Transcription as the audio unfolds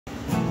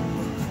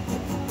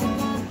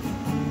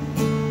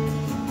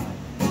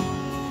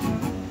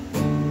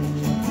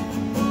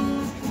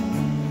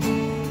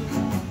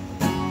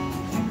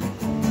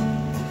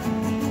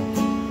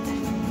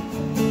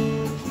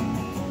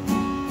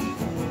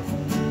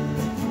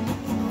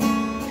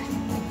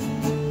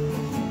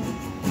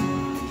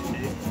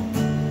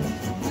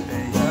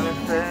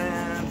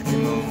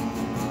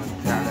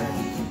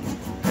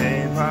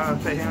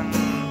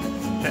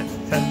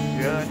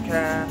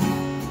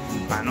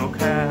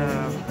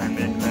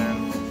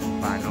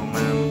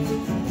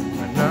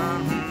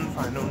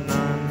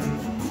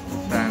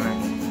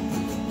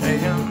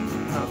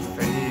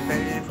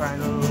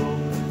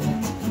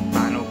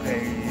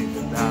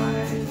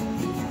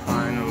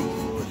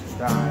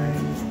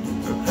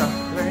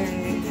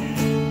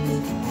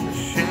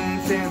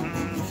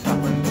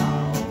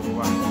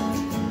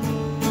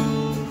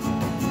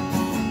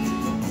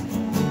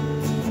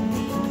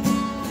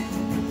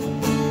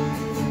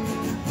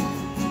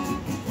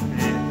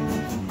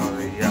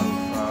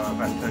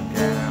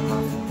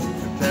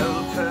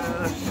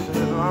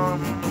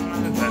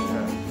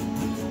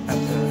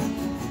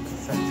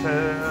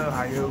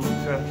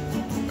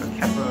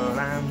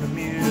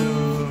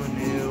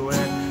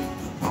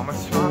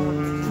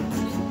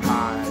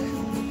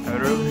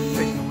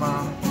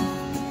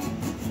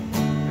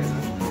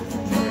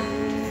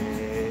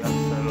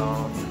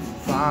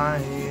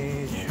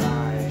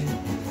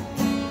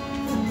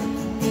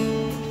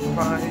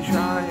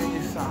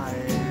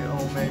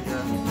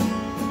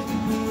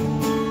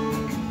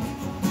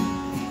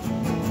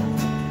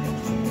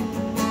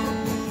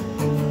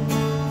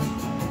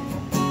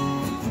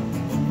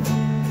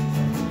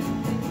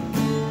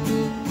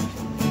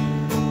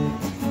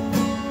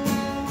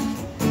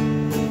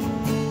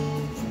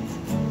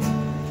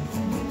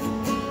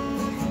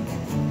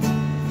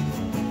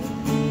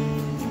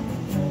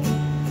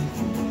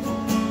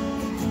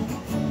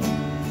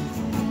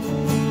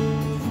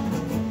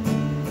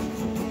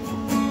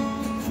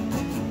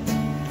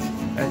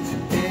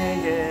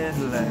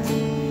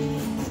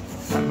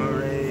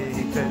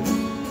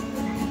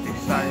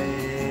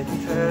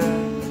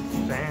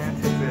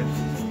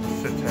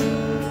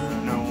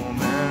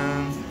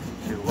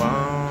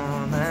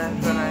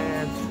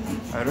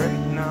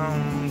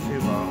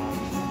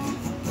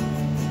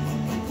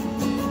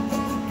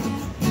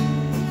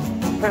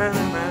pen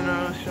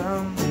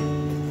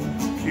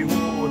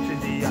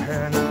기호지지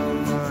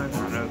않은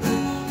나를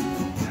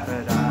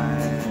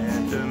살아야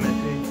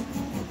뜸에지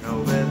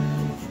no bed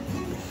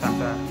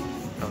사다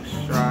no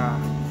straw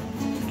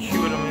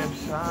cute them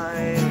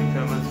upside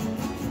come us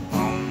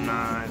all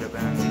night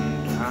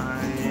abandoned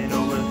high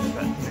over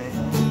set me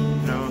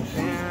no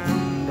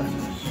sin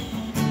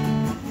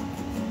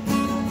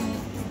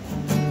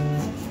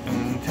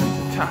and take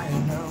the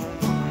time now.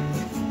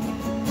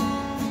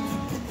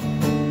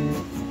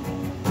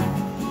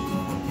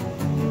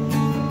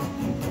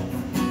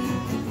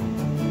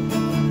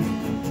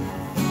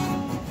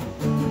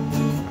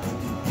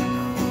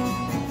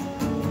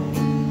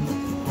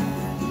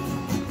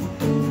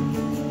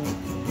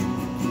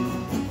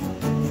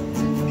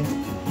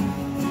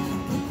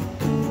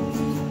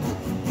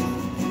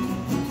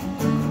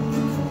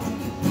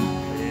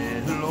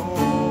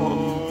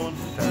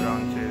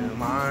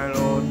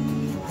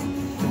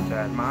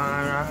 At my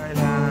right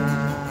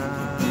hand,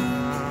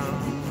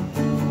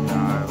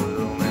 I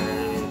will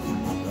make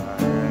thy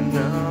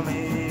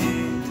enemy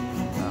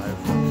thy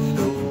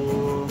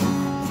footstool.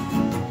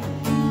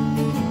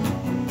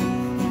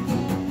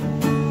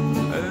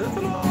 As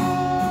the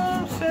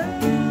Lord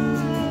said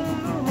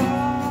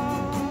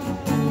around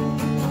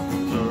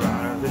the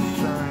right of his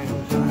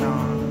strength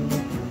Zion,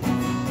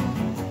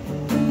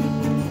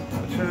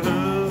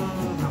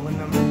 thou in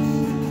the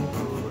midst,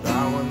 oh,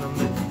 thou in the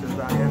midst of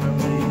thy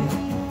enemy.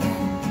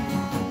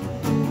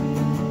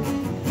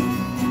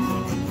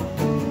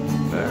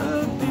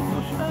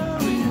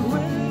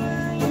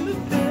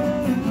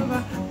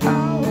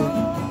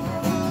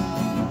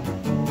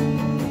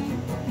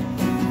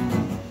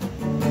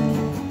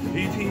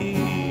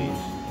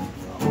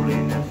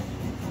 Holiness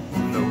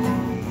in the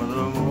womb of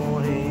the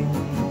morning.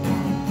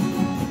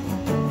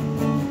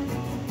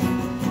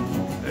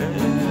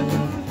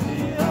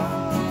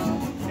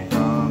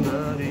 Beyond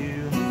the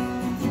dew,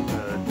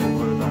 the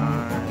door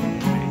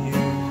behind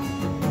you.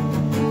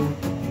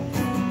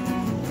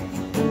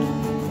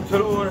 The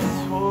Lord has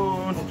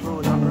sworn it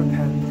will not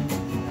repent,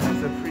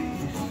 as the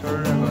priest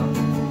forever.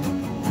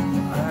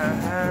 I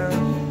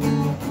have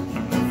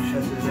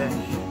Melchizedek,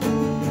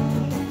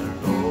 the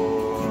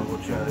Lord will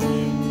judge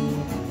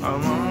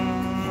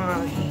among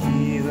the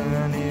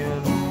heathen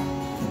hills.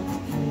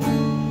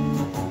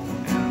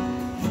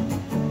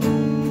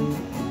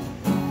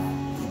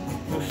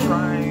 We'll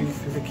strive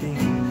through the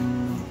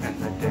kings and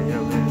the day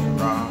of his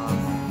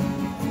wrath.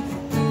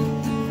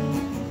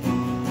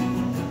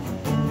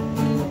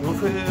 We'll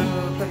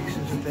fill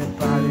places with dead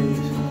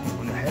bodies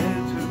on the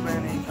heads of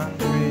many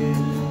countries.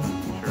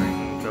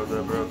 Drink of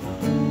the brook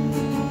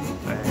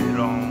laid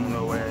along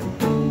the way.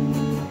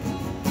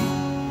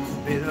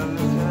 Be the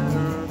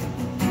listener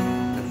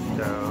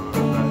down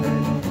the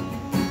head.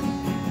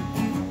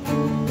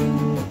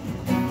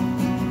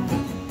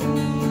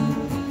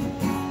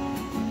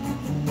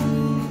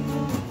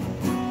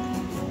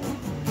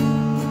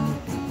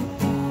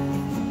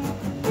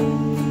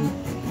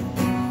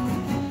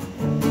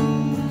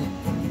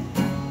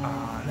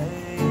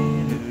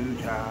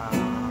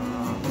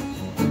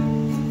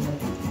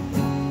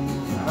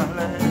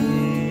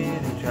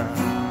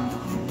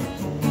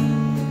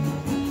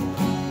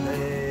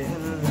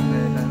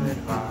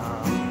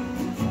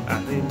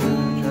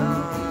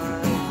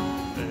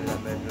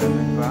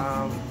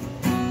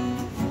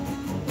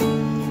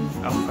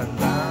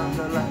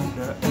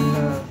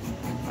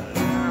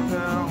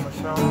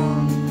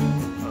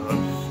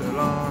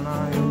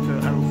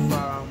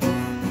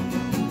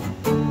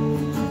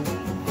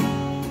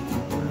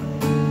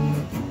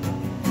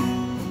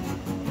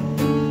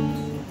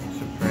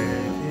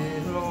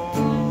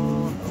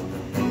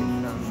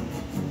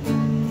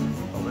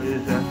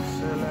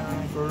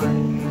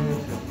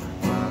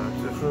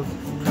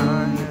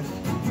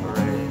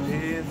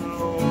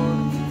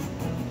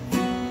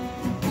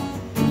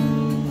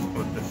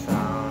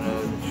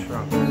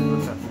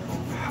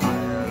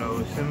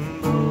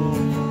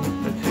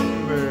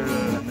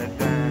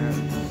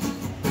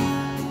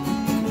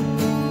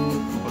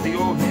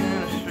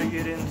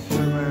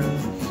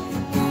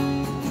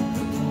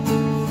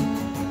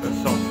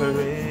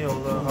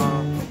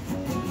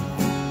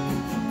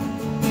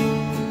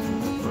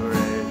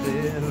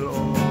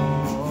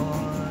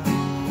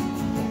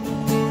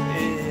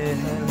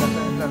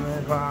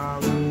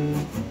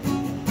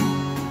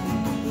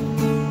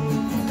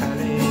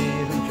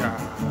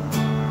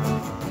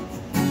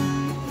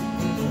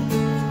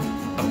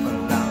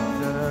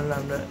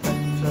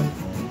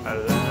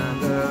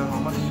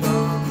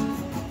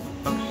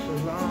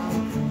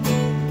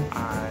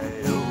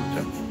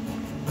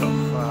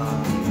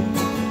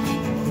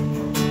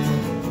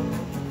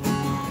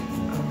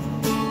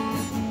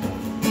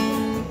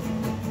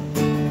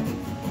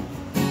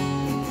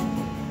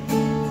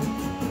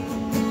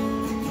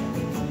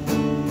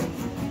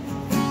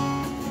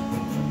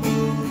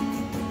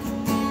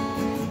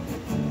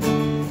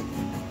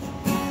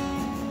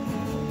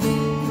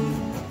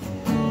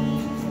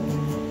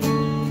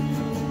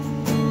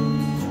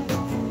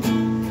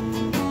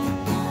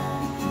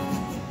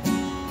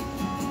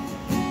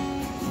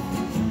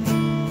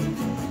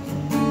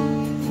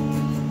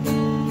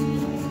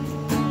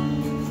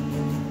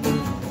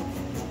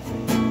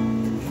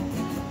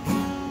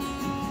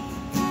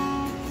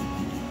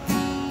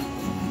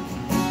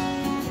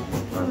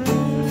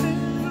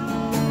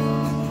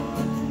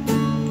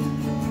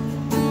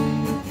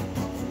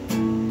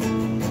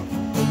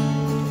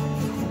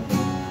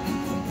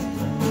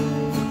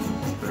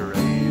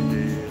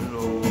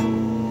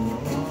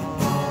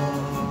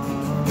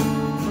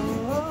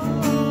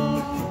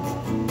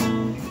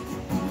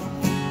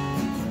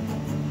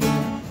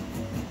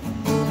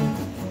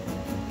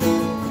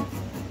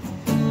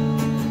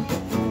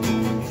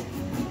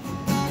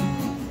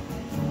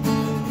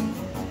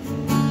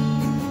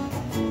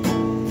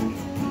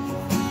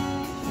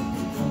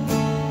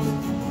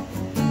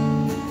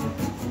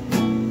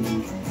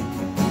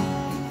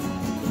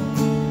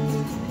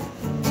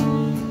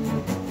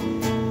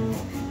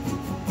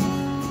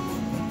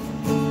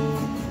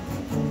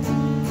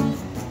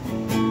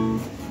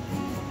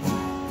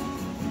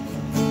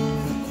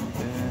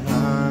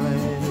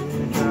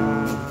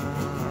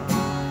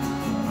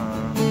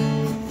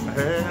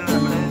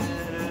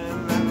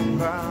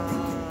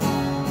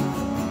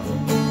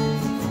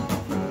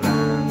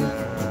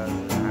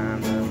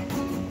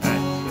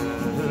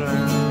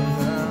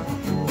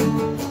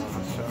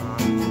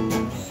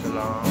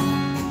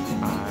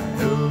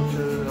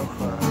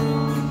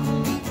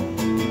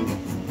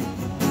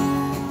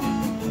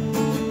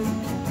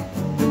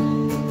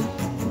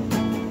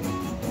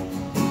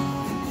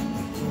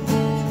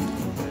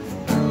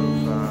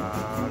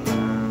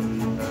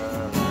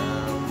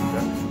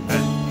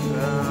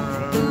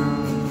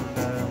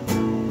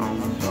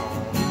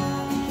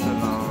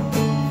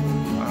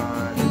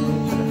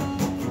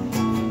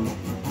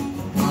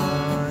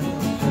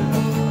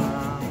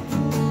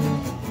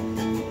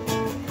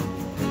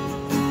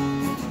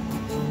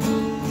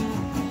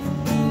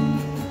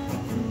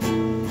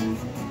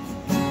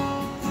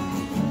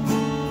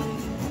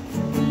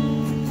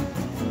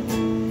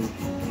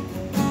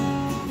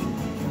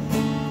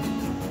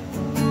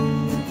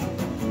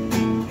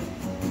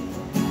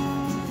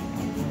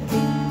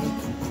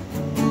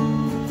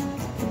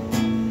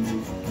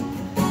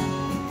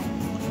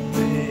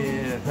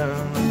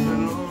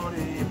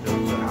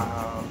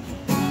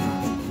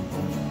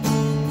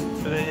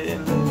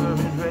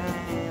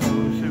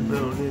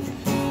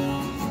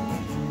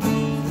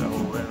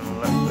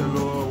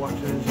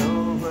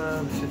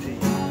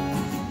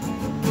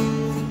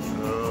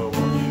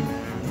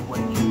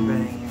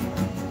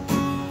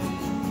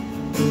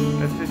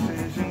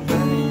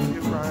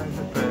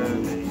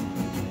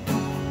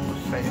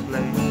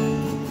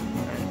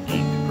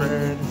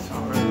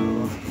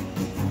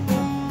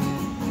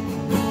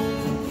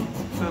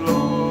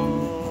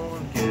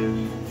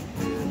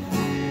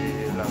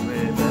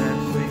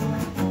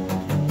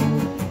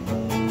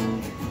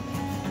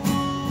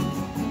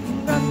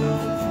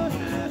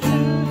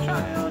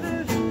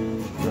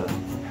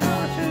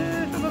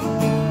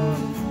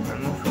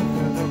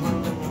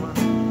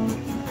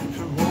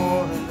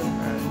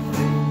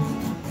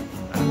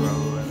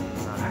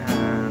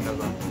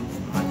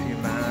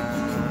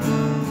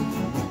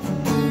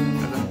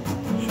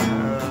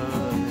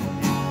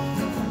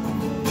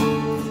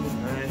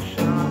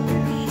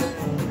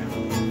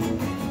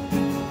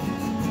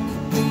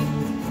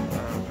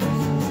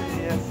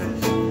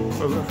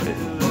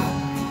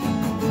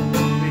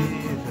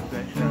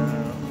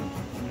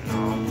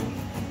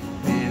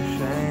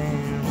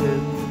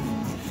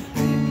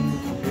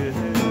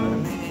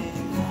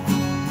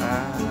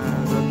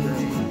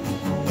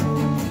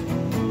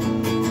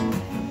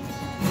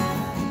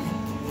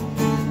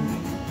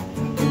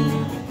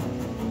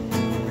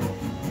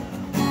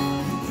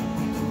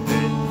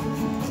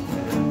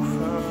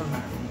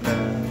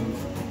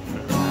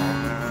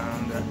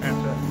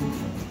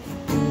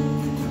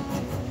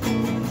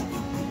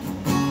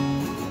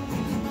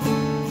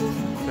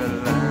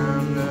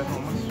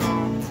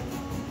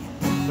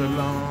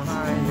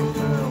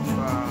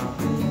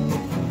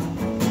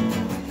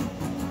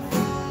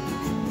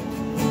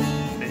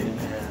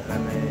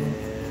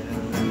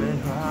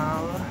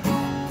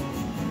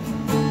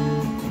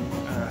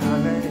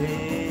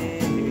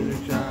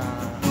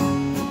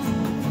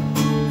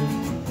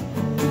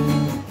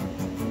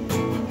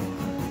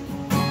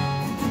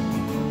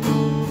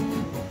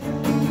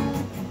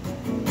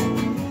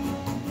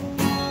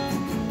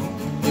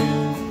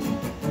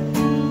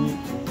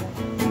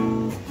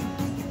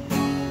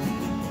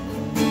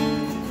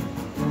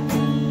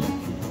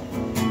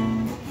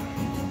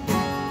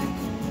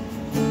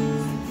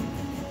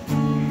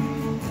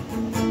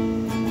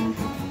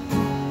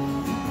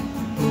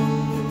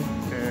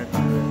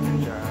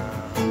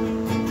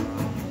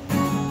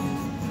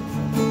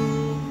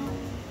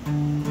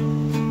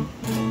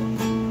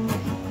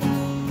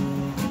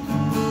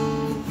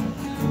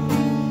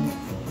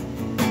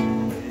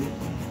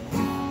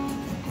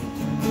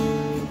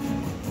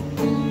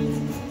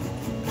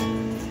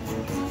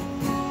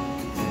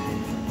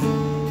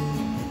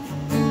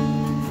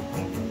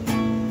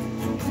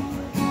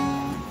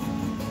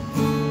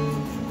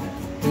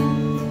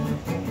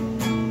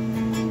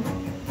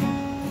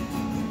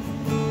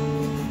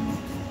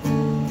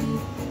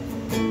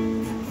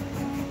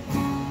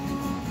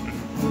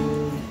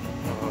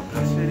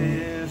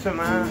 A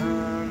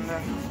man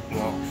that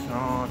walks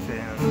not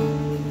in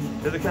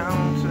to the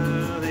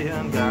counter, the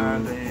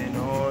ungodly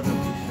nor the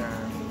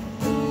stand.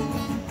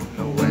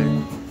 No way,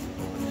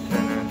 the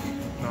sinners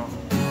not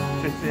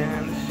sit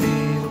in the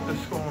seat of the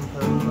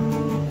scornful.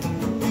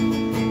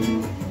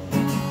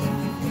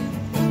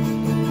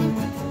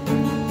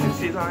 His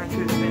delight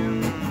is in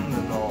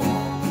the law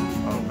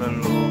of the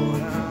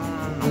Lord,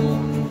 and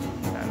on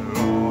that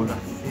law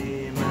doth he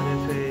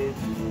meditate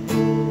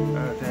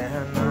day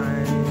and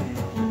night.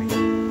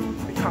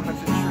 Come as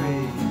a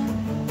tree,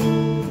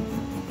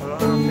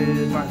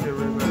 planted by the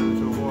rivers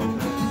of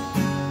waters,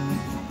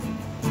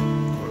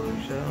 where it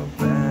shall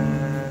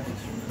bear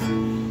its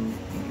fruit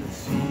in the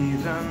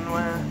season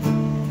when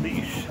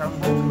these shall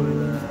not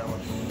wither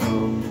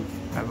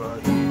whatsoever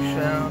he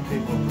shall, he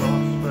will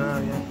prosper.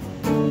 Yet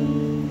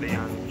the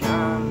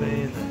ungodly,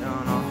 they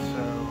are not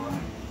so,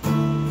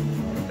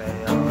 they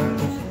are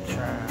as a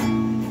chaff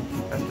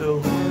that the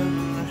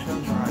wind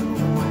shall drive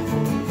away.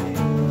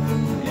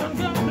 The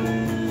ungodly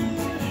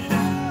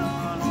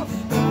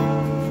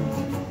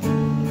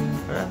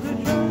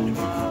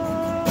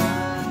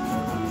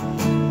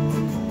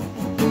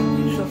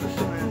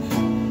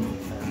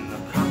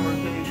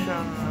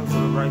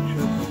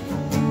righteous,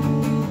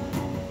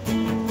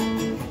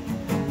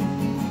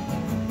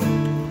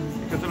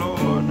 because the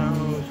Lord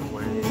knows the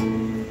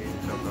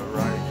ways of the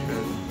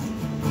righteous,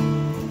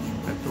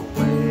 that the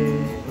way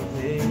of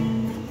the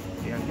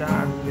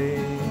ungodly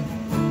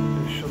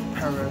shall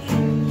perish.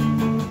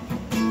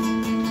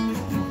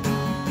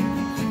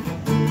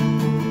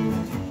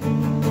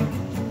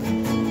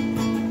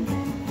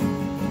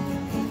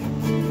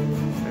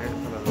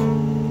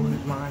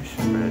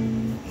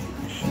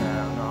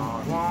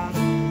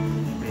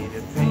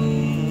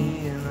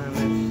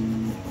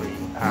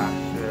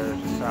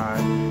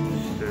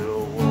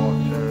 Still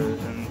waters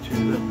into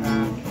the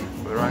path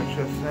of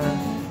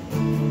righteousness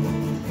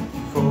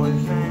for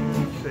his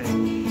name's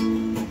sake.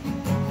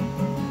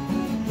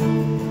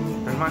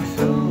 And my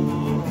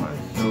soul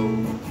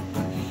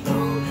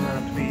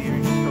shall be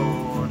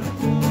restored.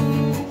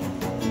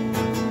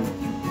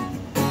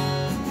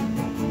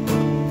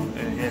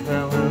 Yet I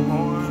will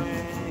more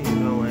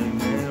either way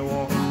may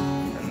walk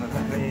in the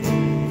valley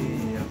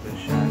of the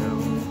shadow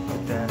of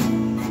death.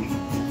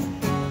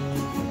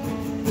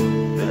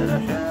 I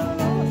shall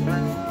not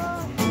fear,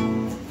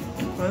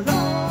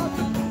 without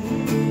the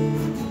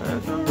peace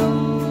as a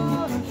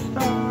rod and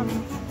staff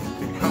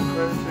to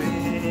comfort me,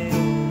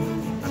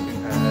 and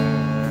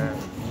prepare a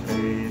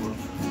table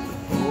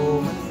before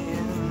me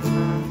in the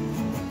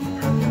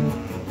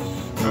presence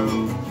of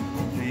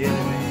the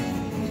enemy.